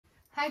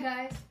Hi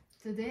guys!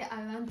 Today I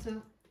went to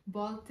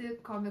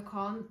Baltic Comic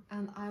Con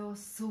and I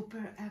was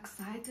super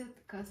excited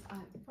because I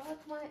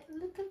brought my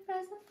little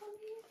present for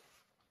me.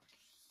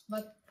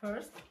 But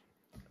first,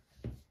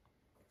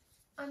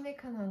 I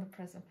make another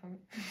present for me.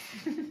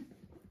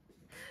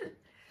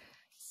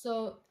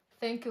 So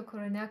thank you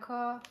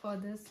Koroneko for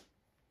this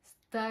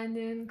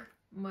stunning,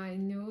 my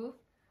new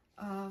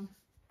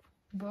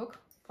book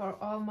for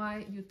all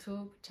my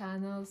YouTube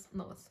channels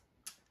notes.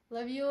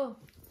 Love you!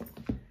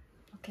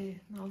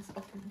 Okay, now it's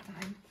open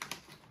time.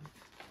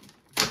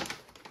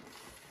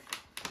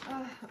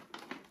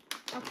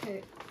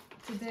 Okay,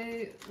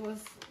 today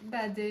was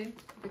bad day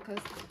because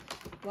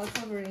lots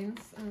of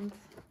rains and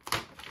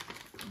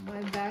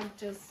my bag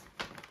just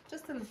a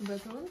little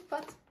bit ruined,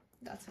 but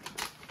that's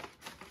okay.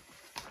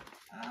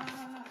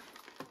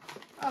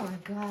 Oh my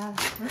god.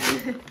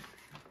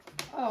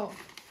 Oh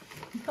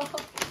no.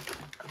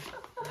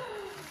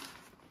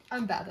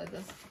 I'm bad at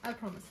this. I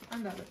promise.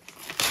 I'm bad at this.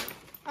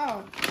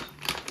 Oh.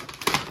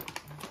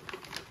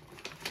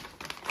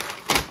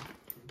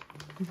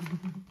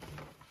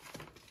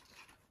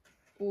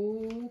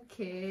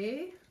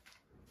 Okay,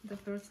 the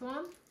first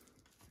one.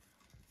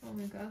 Oh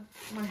my god,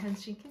 my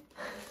hand's shaking.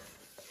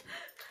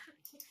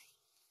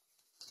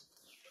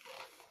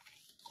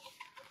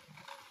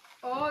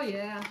 Oh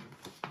yeah,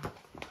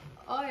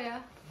 oh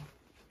yeah.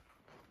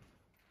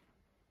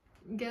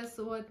 Guess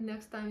what?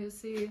 Next time you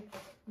see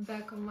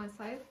back on my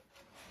side.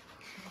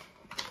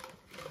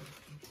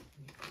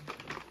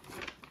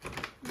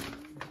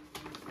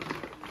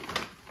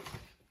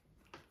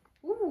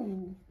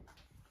 Ooh,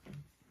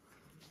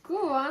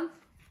 cool one.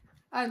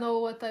 I know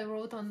what I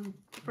wrote on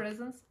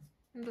presents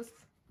in this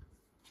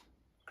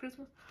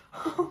Christmas.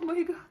 Oh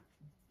my god.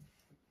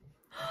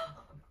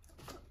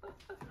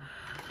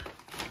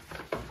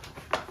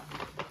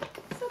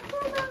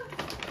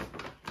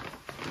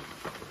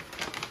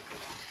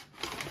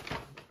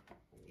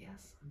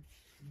 Yes.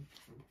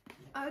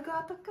 I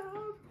got the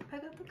cup. I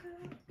got the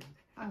cup.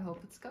 I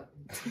hope it's cup.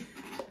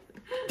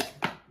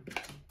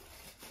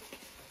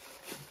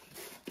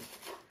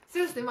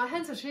 Seriously, my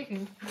hands are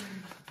shaking.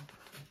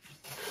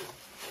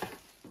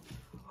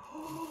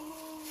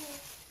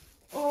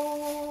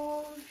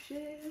 Oh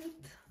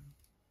shit.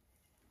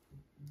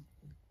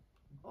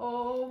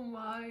 Oh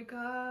my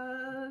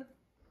god.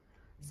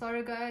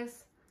 Sorry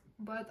guys,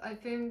 but I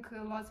think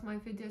lots of my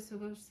videos you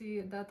will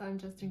see that I'm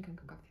just drinking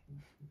coffee.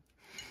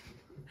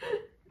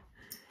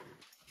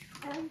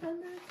 And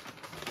then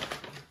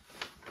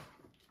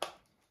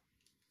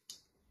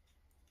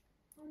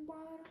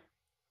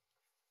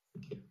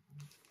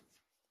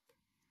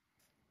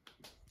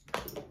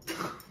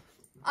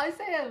I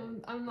say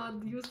I'm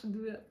not used to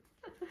do that.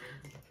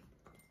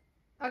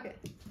 Okay,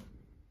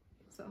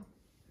 so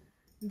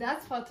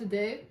that's for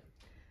today.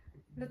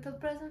 Little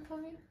present for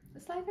me.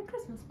 It's like a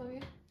Christmas for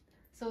me.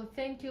 So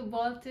thank you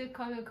Baltic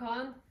Comic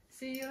Con.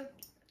 See you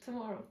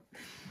tomorrow.